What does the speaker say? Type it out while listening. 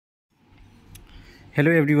Hello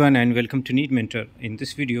everyone and welcome to NEET Mentor. In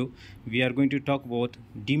this video, we are going to talk about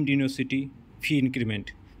deemed university fee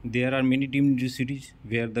increment. There are many deemed universities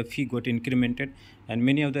where the fee got incremented, and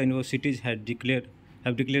many of the universities have declared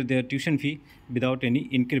their tuition fee without any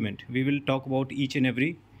increment. We will talk about each and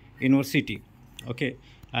every university, okay,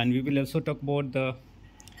 and we will also talk about the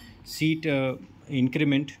seat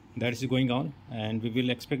increment that is going on, and we will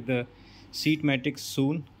expect the seat matrix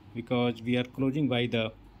soon because we are closing by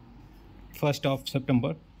the 1st of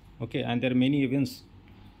September, okay, and there are many events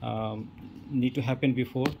need to happen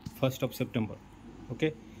before 1st of September,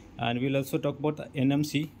 okay. And we'll also talk about the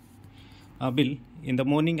NMC bill. In the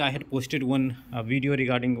morning I had posted one video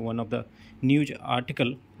regarding one of the news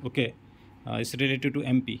article, okay. It's related to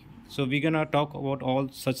MP, so we're gonna talk about all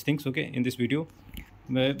such things, okay, in this video.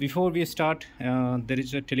 Before we start, there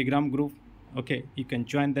is a Telegram group, okay, you can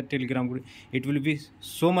join that Telegram group. It will be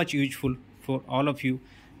so much useful for all of you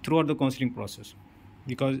throughout the counseling process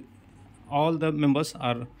because all the members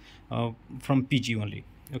are from PG only,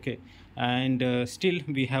 okay. And still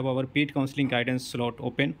we have our paid counseling guidance slot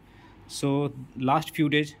open, so last few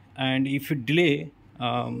days. And if you delay,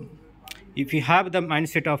 if you have the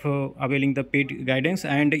mindset of availing the paid guidance,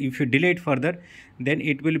 and if you delay it further, then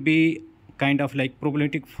it will be kind of like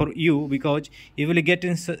problematic for you, because you will get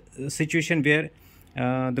in a situation where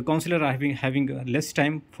the counselor are having less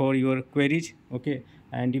time for your queries, okay,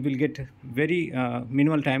 and you will get very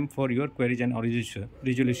minimal time for your queries and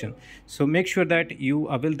resolution. So make sure that you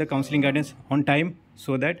avail the counseling guidance on time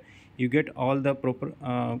so that you get all the proper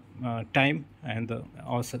time and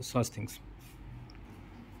all such things.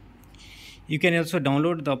 You can also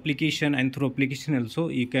download the application, and through application also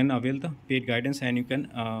you can avail the paid guidance, and you can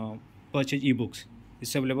purchase ebooks.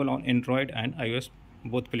 It's available on Android and iOS,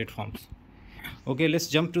 both platforms. Okay, let's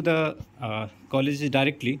jump to the colleges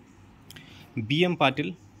directly. BM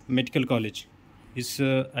Patil Medical College is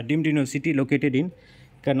a deemed university located in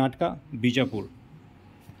Karnataka, Bijapur.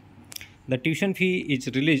 The tuition fee is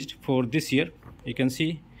released for this year. You can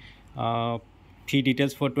see fee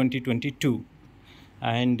details for 2022,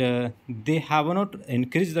 and they have not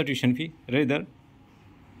increased the tuition fee, rather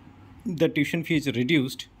the tuition fee is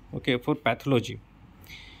reduced, okay, for pathology,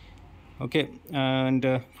 okay,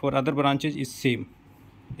 and for other branches is same.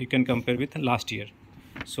 You can compare with last year.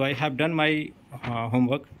 So I have done my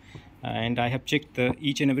homework, and I have checked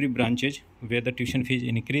each and every branches where the tuition fee is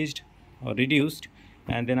increased or reduced,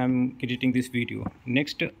 and then I'm creating this video.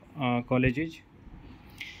 Next college is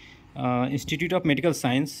Institute of Medical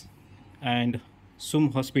Science and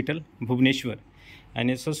SUM Hospital, Bhubaneswar,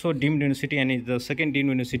 and it's also deemed university, and is the second deemed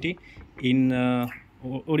university in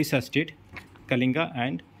Odisha state, Kalinga,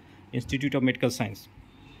 and Institute of Medical Science.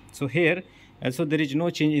 So here also there is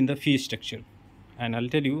no change in the fee structure, and I'll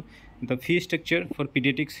tell you the fee structure for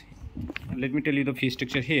pediatrics. Let me tell you the fee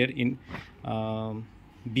structure here in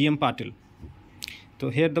BM Patil. So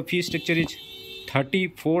here the fee structure is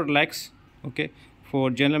 34 lakhs, okay,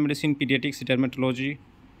 for general medicine, pediatrics, dermatology,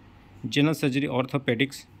 general surgery,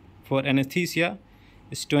 orthopedics. For anesthesia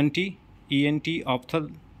is 20, ENT,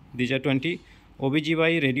 opthal, these are 20,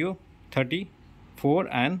 OBGY, radio 34,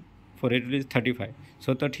 and for radio is 35.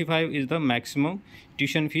 So 35 is the maximum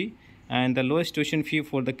tuition fee, and the lowest tuition fee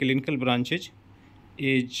for the clinical branches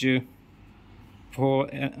is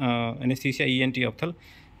for anesthesia, ENT, opthal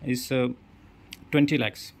is 20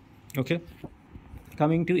 lakhs, okay.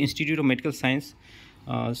 Coming to Institute of Medical Science,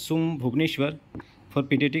 SUM Bhubaneswar, for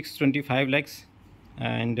pediatrics 25 lakhs,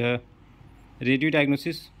 and radio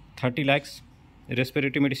diagnosis 30 lakhs,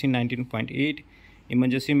 respiratory medicine 19.8,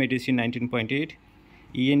 emergency medicine 19.8,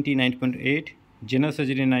 ENT 9.8, general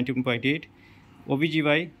surgery 19.8,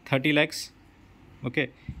 OBGY 30 lakhs, okay,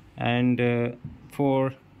 and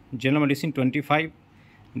for general medicine 25,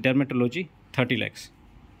 dermatology 30 lakhs.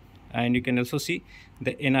 And you can also see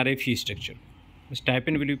the NRA fee structure. The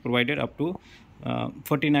stipend will be provided up to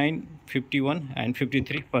 49, 51 and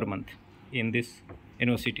 53 per month in this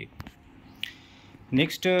university.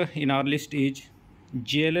 Next in our list is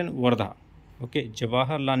JLN Wardha, okay,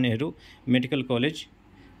 Jawaharlal Nehru Medical College,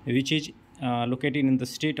 which is located in the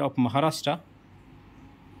state of Maharashtra,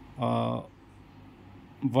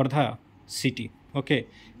 Wardha city, okay.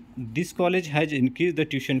 This college has increased the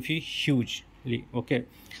tuition fee hugely, okay.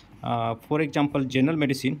 For example, general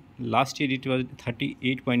medicine last year it was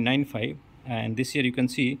 38.95, and this year you can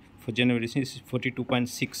see for general medicine is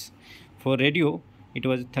 42.6. For radio it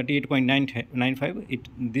was 38.95,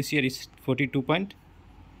 this year is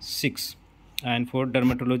 42.6, and for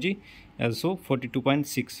dermatology also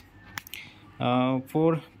 42.6.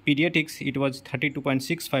 For pediatrics it was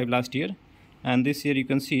 32.65 last year, and this year you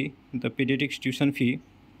can see the pediatrics tuition fee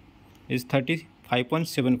is 35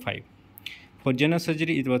 5.75. For general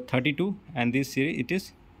surgery it was 32, and this year it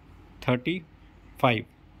is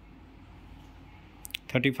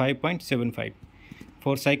 35.75.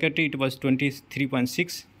 For psychiatry it was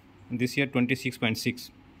 23.6, this year 26.6.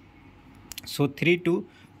 So 3 to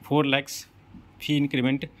 4 lakhs fee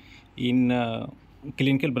increment in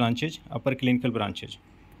clinical branches, upper clinical branches,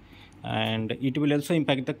 and it will also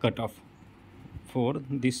impact the cutoff for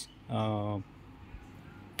this JLN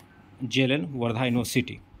Wardha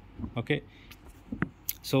University. Okay,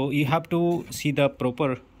 so you have to see the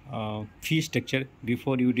proper fee structure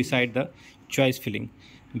before you decide the choice filling.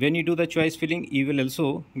 When you do the choice filling, you will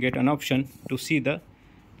also get an option to see the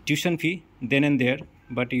tuition fee then and there,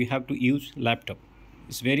 but you have to use laptop.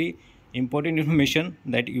 It's very important information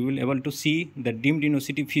that you will able to see the deemed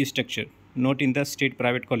university fee structure, not in the state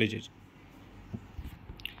private colleges.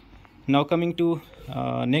 Now coming to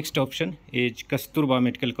next option is Kasturba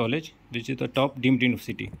Medical College, which is the top deemed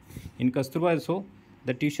university. In Kasturba also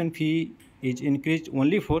the tuition fee is increased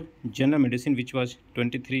only for general medicine, which was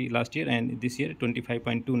 23 last year, and this year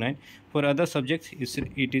 25.29. For other subjects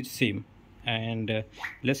it is same. And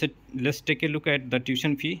let's take a look at the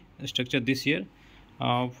tuition fee structure this year.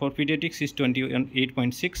 For pediatrics is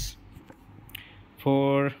 28.6,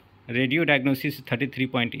 for radio diagnosis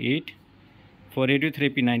 33.8, for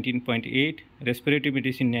radiotherapy 19.8, respiratory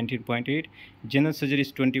medicine 19.8, general surgery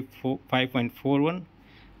is 25.41,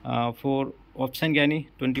 for obstetrics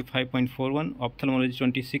 25.41, ophthalmology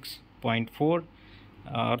 26.4,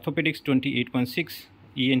 orthopedics 28.6,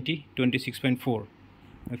 ENT 26.4.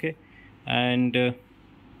 okay, and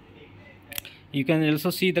you can also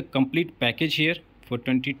see the complete package here for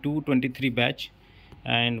 22-23 batch,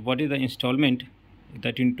 and what is the installment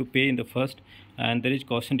that you need to pay in the first, and there is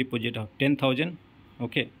caution deposit of 10,000.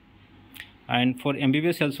 okay, and for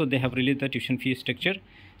MBBS also they have released the tuition fee structure.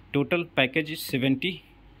 Total package is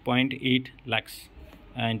 70.8 lakhs,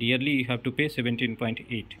 and yearly you have to pay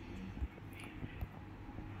 17.8.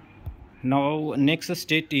 Now next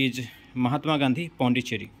state is Mahatma Gandhi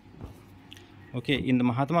Pondicherry. okay, in the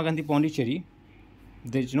Mahatma Gandhi Pondicherry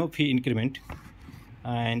there is no fee increment,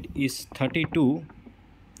 and is 32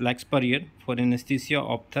 lakhs per year for anesthesia,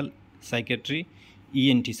 ophthal, psychiatry,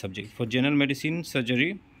 ENT subject. For general medicine,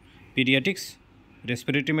 surgery, pediatrics,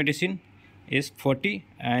 respiratory medicine is 40,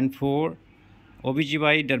 and for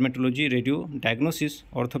OBGY, dermatology, radio, diagnosis,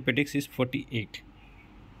 orthopedics is 48.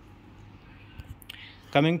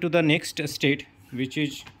 Coming to the next state, which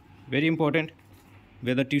is very important,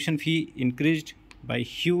 where the tuition fee increased by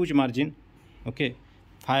huge margin. okay,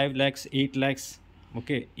 5 lakhs, 8 lakhs,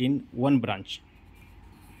 okay, in one branch.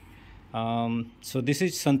 So this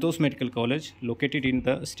is Santosh Medical College, located in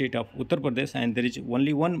the state of Uttar Pradesh, and there is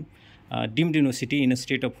only one deemed university in the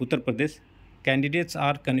state of Uttar Pradesh. Candidates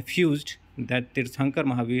are confused that Tirthankar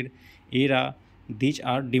Mahavir, ERA, these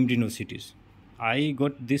are deemed universities. I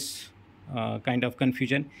got this kind of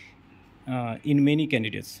confusion in many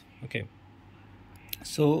candidates. okay,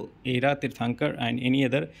 so ERA, Tirthankar and any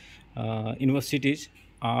other universities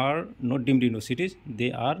are not deemed universities.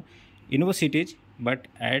 They are universities but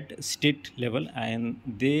at state level, and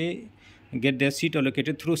they get their seat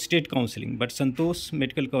allocated through state counseling. But Santosh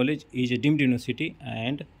Medical College is a deemed university,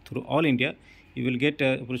 and through all India you will get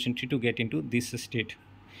an opportunity to get into this state.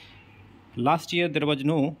 Last year there was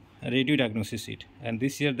no radio diagnosis seat, and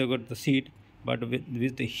this year they got the seat, but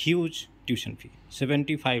with the huge tuition fee,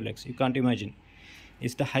 75 lakhs. You can't imagine.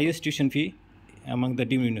 It's the highest tuition fee among the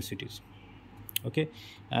deemed universities. okay,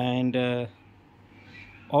 and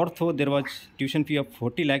ortho there was tuition fee of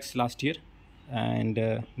 40 lakhs last year, and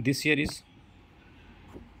this year is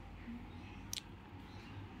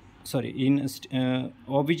in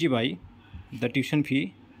OBGY the tuition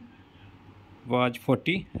fee was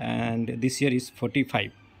 40, and this year is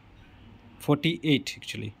 48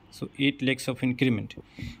 actually, so 8 lakhs of increment.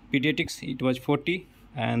 Pediatrics it was 40,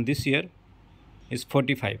 and this year is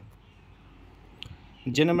 45.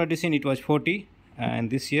 General medicine it was 40, and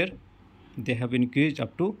this year they have increased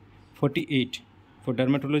up to 48. For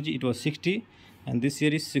dermatology it was 60, and this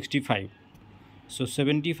year is 65. So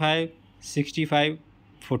 75, 65,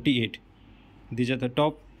 48. These are the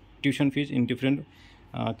top tuition fees in different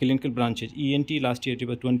clinical branches. ENT last year it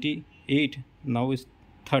was 28, now is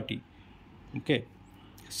 30. okay,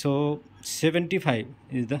 so 75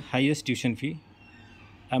 is the highest tuition fee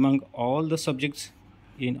among all the subjects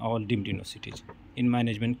in all deemed universities in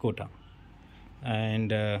management quota.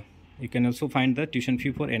 And you can also find the tuition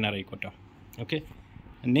fee for NRI quota. okay,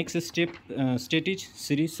 next state is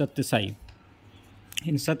Sri Satya Sai.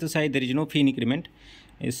 In Satya Sai there is no fee increment.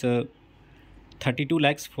 It's 32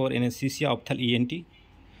 lakhs for anesthesia, ophthal, ENT,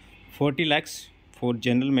 40 lakhs for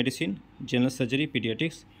general medicine, general surgery,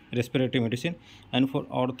 pediatrics, respiratory medicine, and for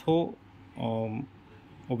ortho,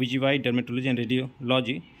 OBGY, dermatology and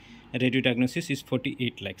radiology, radio diagnosis is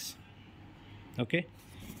 48 lakhs. Okay.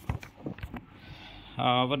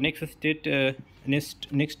 Our next state, next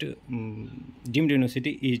deemed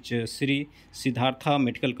university is Sri Siddhartha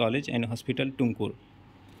Medical College and Hospital, Tumkur.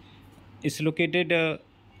 It's located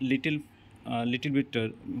little bit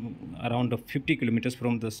around 50 kilometers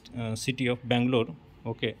from the city of Bangalore.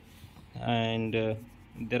 Okay, and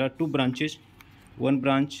there are two branches. One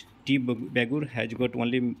branch, T Bagur, has got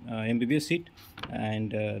only MBBS seat,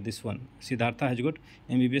 and this one Siddhartha has got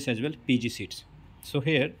MBBS as well, PG seats. So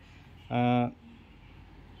here,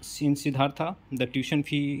 in Siddhartha, the tuition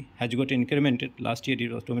fee has got incremented. Last year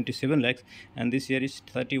it was 27 lakhs, and this year is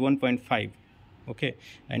 31.5. Okay,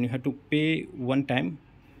 and you have to pay one time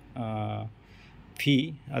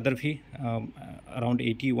fee, other fee around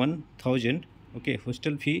 81,000. Okay,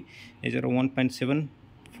 hostel fee is around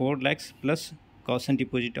 1.74 lakhs plus cost and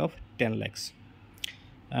deposit of 10 lakhs,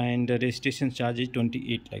 and the registration charge is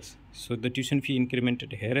 28 lakhs. So the tuition fee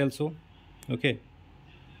incremented here also. Okay,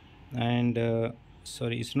 and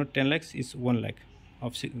sorry, it's not 10 lakhs, it's 1 lakh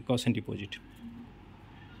of cost and deposit.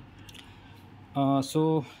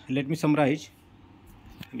 So let me summarize,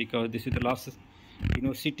 because this is the last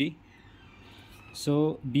university.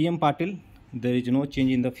 So BM Patil, there is no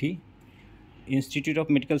change in the fee. Institute of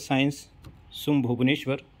Medical Science, SUM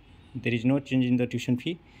Bhubaneswar, there is no change in the tuition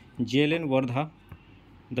fee. JLN Wardha,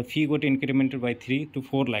 the fee got incremented by 3 to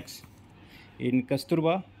 4 lakhs. In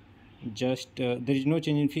Kasturba, just there is no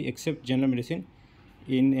change in fee except general medicine.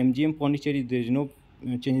 In MGM Pondicherry, there is no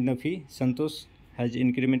change in the fee. Santosh has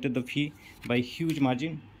incremented the fee by huge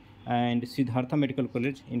margin, and Siddhartha Medical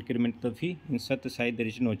College incremented the fee. In Satyasai, there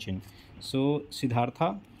is no change. So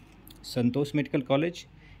Siddhartha, Santosh Medical College,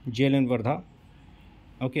 JLN Wardha.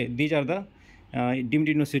 Okay, these are the deemed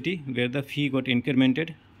university where the fee got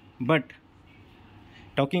incremented. But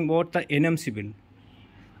talking about the NMC bill,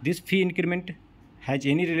 this fee increment has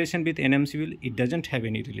any relation with NMC bill? It doesn't have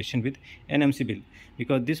any relation with NMC bill,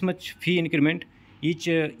 because this much fee increment is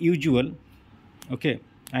usual, okay,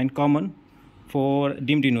 and common for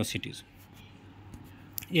deemed universities.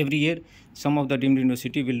 Every year some of the deemed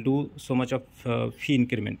university will do so much of fee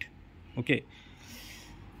increment. Okay,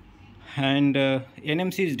 and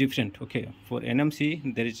NMC is different. Okay, for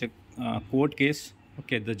NMC there is a court case.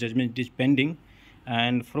 Okay, the judgment is pending,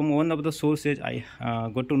 and from one of the sources I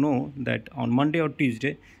got to know that on Monday or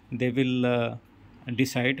Tuesday they will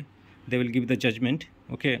decide, they will give the judgment.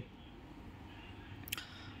 Okay,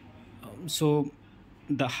 so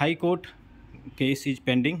the High Court case is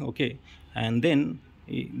pending. Okay, and then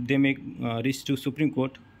they may reach to Supreme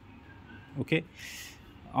Court. Okay,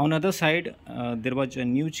 on other side there was a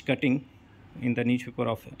news cutting in the newspaper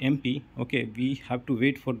of MP. Okay, we have to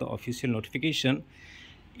wait for the official notification.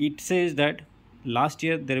 It says that last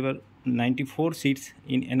year there were 94 seats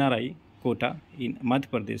in NRI quota in Madhya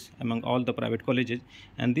Pradesh among all the private colleges,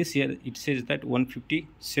 and this year it says that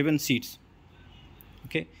 157 seats.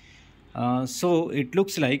 Okay, so it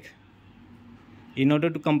looks like in order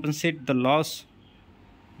to compensate the loss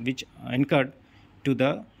which incurred to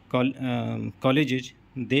the colleges,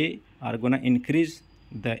 they are gonna increase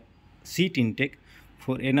the seat intake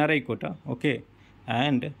for NRI quota. Okay,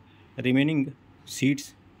 and remaining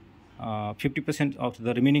seats, 50% of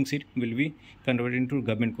the remaining seat will be converted into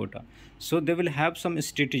government quota. So they will have some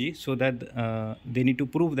strategy so that they need to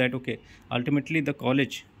prove that okay, ultimately the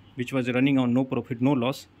college which was running on no profit no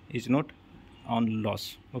loss is not on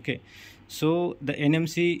loss. Okay, so the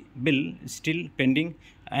NMC bill is still pending,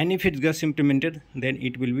 and if it gets implemented, then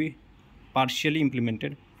it will be partially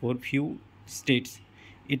implemented for few states.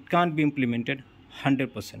 It can't be implemented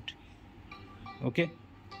 100%. Okay,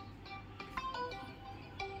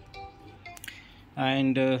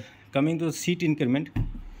 and coming to the seat increment,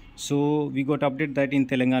 so we got update that in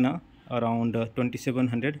Telangana around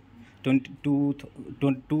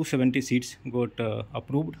 270 seats got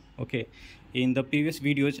approved. Okay, in the previous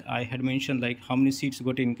videos I had mentioned like how many seats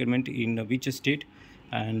got increment in which state,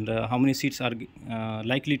 and how many seats are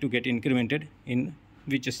likely to get incremented in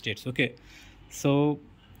which states. Okay, so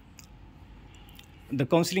the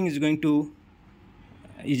counseling is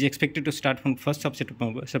expected to start from 1st of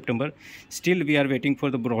September. Still we are waiting for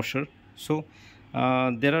the brochure. So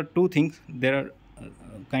there are two things. There are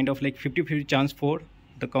kind of like 50-50 chance for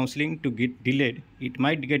the counseling to get delayed. It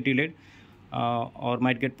might get delayed or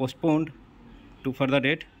might get postponed to further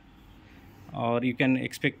date, or you can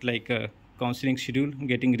expect like a counseling schedule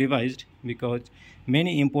getting revised, because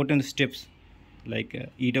many important steps like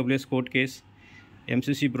EWS court case,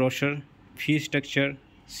 MCC brochure, fee structure,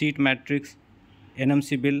 seat matrix,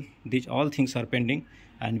 NMC bill, these all things are pending,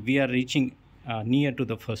 and we are reaching near to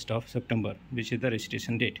the 1st of September, which is the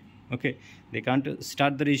registration date. Okay, they can't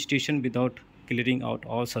start the registration without clearing out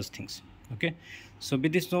all such things. Okay, so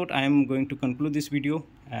with this note, I am going to conclude this video,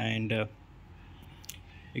 and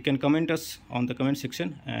you can comment us on the comment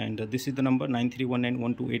section, and this is the number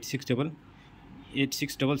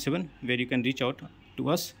 9319128677, where you can reach out to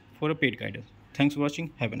us for a paid guidance. Thanks for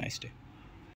watching. Have a nice day.